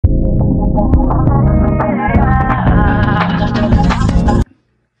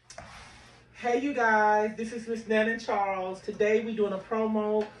guys, this is Miss Netta and Charles. Today we're doing a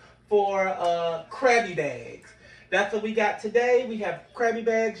promo for Krabby Bags. That's what we got today. We have Krabby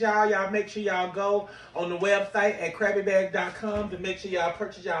Bags, y'all. Y'all make sure y'all go on the website at krabbybag.com to make sure y'all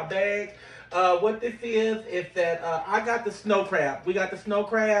purchase y'all bags. What this is that I got the snow crab. We got the snow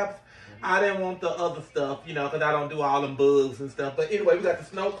crabs. I didn't want the other stuff, you know, because I don't do all them bugs and stuff. But anyway, we got the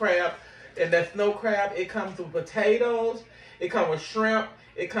snow crab. And that snow crab, it comes with potatoes. It comes with shrimp.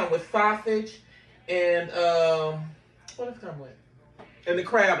 It comes with sausage. And, what does it come with? And the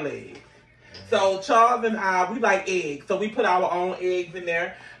crab legs. So Charles and I, we like eggs. So we put our own eggs in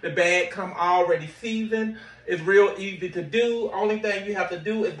there. The bag come already seasoned. It's real easy to do. Only thing you have to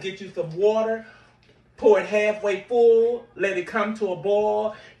do is get you some water. Pour it halfway full. Let it come to a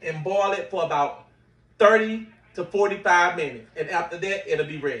boil. And boil it for about 30 to 45 minutes. And after that, it'll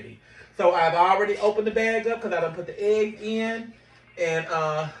be ready. So I've already opened the bag up because I done put the egg in. And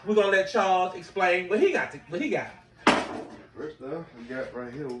we're going to let Charles explain what he got. First off, we got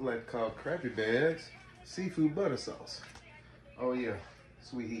right here what we like to call Krabby Bags seafood butter sauce. Oh yeah,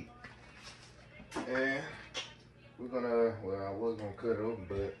 sweet heat. And we're gonna, well, I was gonna cut it open,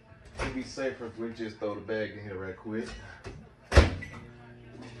 but it'd be safer if we just throw the bag in here right quick.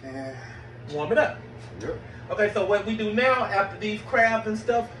 And warm it up. Yep. Okay, so what we do now after these crabs and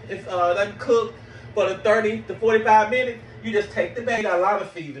stuff is let them cook for the 30 to 45 minutes. You just take the bag. Got a lot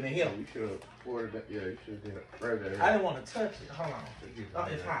of seasoning here. You should have poured it. Yeah, you should have did it right there. I didn't want to touch it. Hold on. Oh,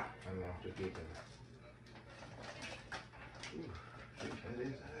 it's hot. I know. Just get that.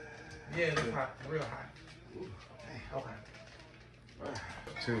 Yeah, it's hot. Real hot. Okay.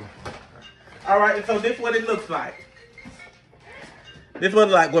 Two. All right, and so this is what it looks like. This is what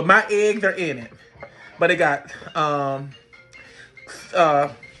it like. Well, my eggs are in it, but it got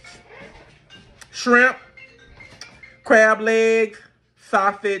shrimp, crab legs,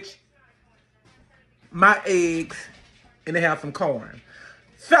 sausage, my eggs, and they have some corn.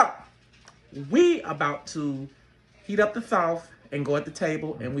 So we about to heat up the sauce and go at the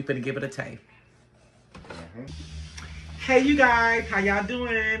table, and we finna give it a taste. Hey you guys, how y'all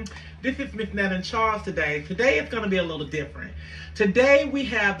doing? This is Miss Netta and Charles today. Today it's gonna be a little different. Today we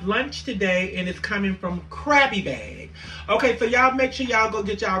have lunch today, and it's coming from Krabby Bag. Okay, so y'all make sure y'all go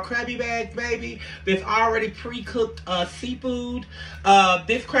get y'all Krabby Bags, baby. There's already pre-cooked seafood.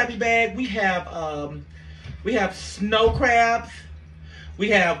 This Krabby Bag, we have snow crabs, we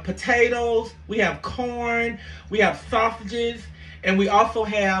have potatoes, we have corn, we have sausages, and we also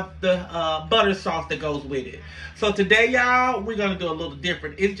have the butter sauce that goes with it. So today, y'all, we're going to do a little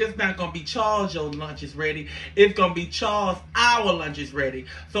different. It's just not going to be Charles, your lunch is ready. It's going to be Charles, our lunch is ready.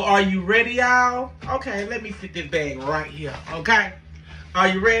 So are you ready, y'all? Okay, let me sit this bag right here, okay? Are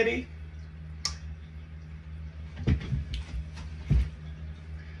you ready?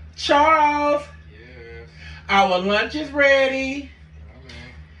 Charles, Yes. Our lunch is ready.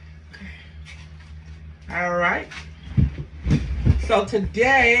 Okay. All right. So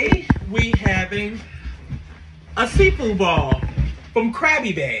today we having a seafood ball from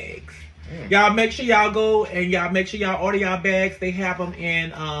Krabby Bags. Y'all make sure y'all go and y'all make sure y'all order y'all bags. They have them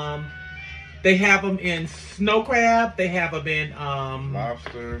in snow crab. They have them in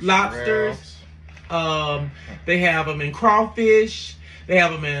lobsters. They have them in crawfish. They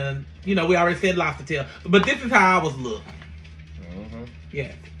have them in, you know, we already said lobster tail. But this is how ours look.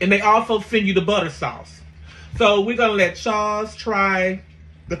 Yeah. And they also send you the butter sauce. So we're going to let Charles try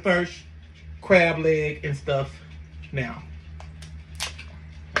the first crab leg and stuff now.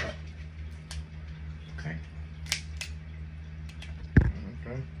 Okay. Okay.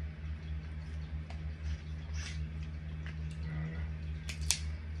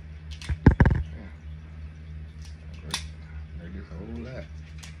 Make this a whole lot.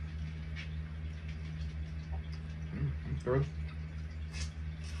 Through.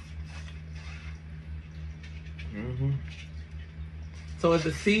 So is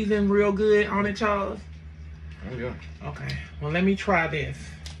the season real good on it, Charles? Oh yeah. Okay. Well, let me try this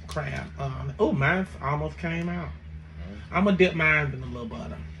crab. Oh, mine almost came out. I'm gonna dip mine in a little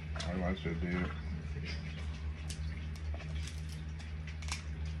butter. I should do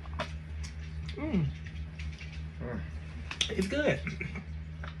it. It's good.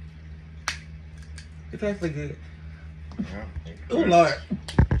 It's actually good. Yeah. Oh Lord.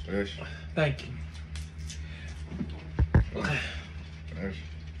 Yes. Thank you. Okay. Yes.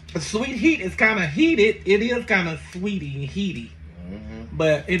 The sweet heat is kind of heated. It is kind of sweety and heaty.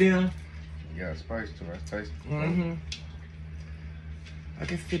 But it is. You got spice to it. That's tasty. I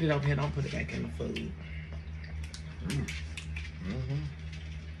can sit it over here. Don't put it back in the food.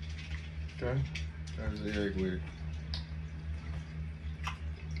 Okay. There's the egg with it.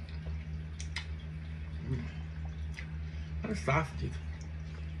 the sausages.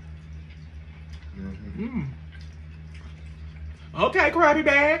 Mm-hmm. Okay, Krabby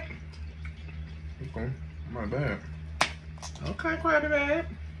Bag. Okay, not bad. Okay, Krabby Bag.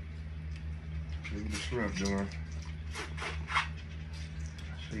 See what the shrimp doing.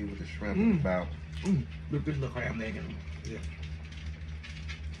 See what the shrimp is about. Look, this little crab leg in them. Yeah.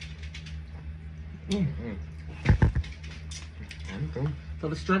 Okay. So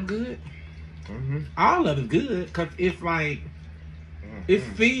the shrimp good? Mm-hmm. All of it good, because it's like, it's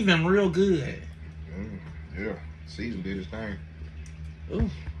seasoned real good. Yeah, season did its thing. Ooh.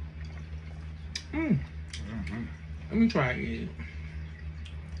 Let me try it.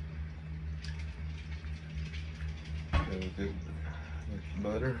 This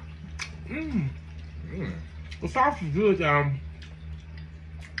butter. The sauce is good, y'all.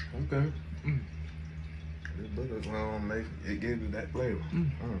 Okay. This butter make it gives you that flavor.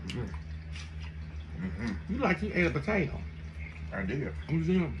 You like you ate a potato. I did. I'm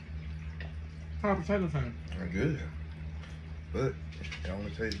seeing how potato time. I did. But it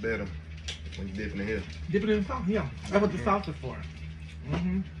only tastes better when you dip it in here. Dip it in sauce, yeah. That's what the sauce is for.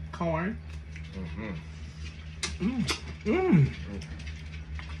 Corn.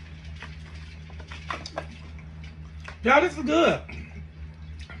 Y'all, this is good.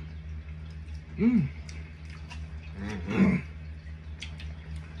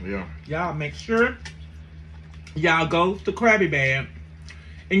 Yeah. Y'all make sure y'all go to Krabby Bag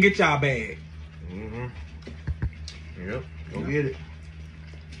and get y'all bag. Yep. Go get it.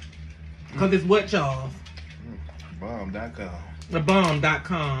 Because it's what, Charles? Bomb.com.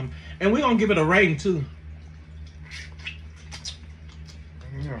 Thebomb.com. And we're going to give it a rating, too.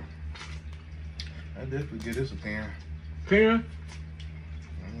 Yeah. I definitely give this a 10. 10?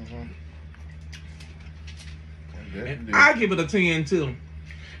 I give it a 10, too.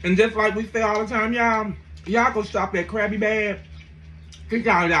 And just like we say all the time, y'all go shop at Krabby Bag. Get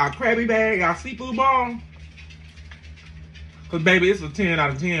y'all Krabby Bag, y'all seafood ball. Because, baby, it's a 10 out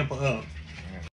of 10 for us.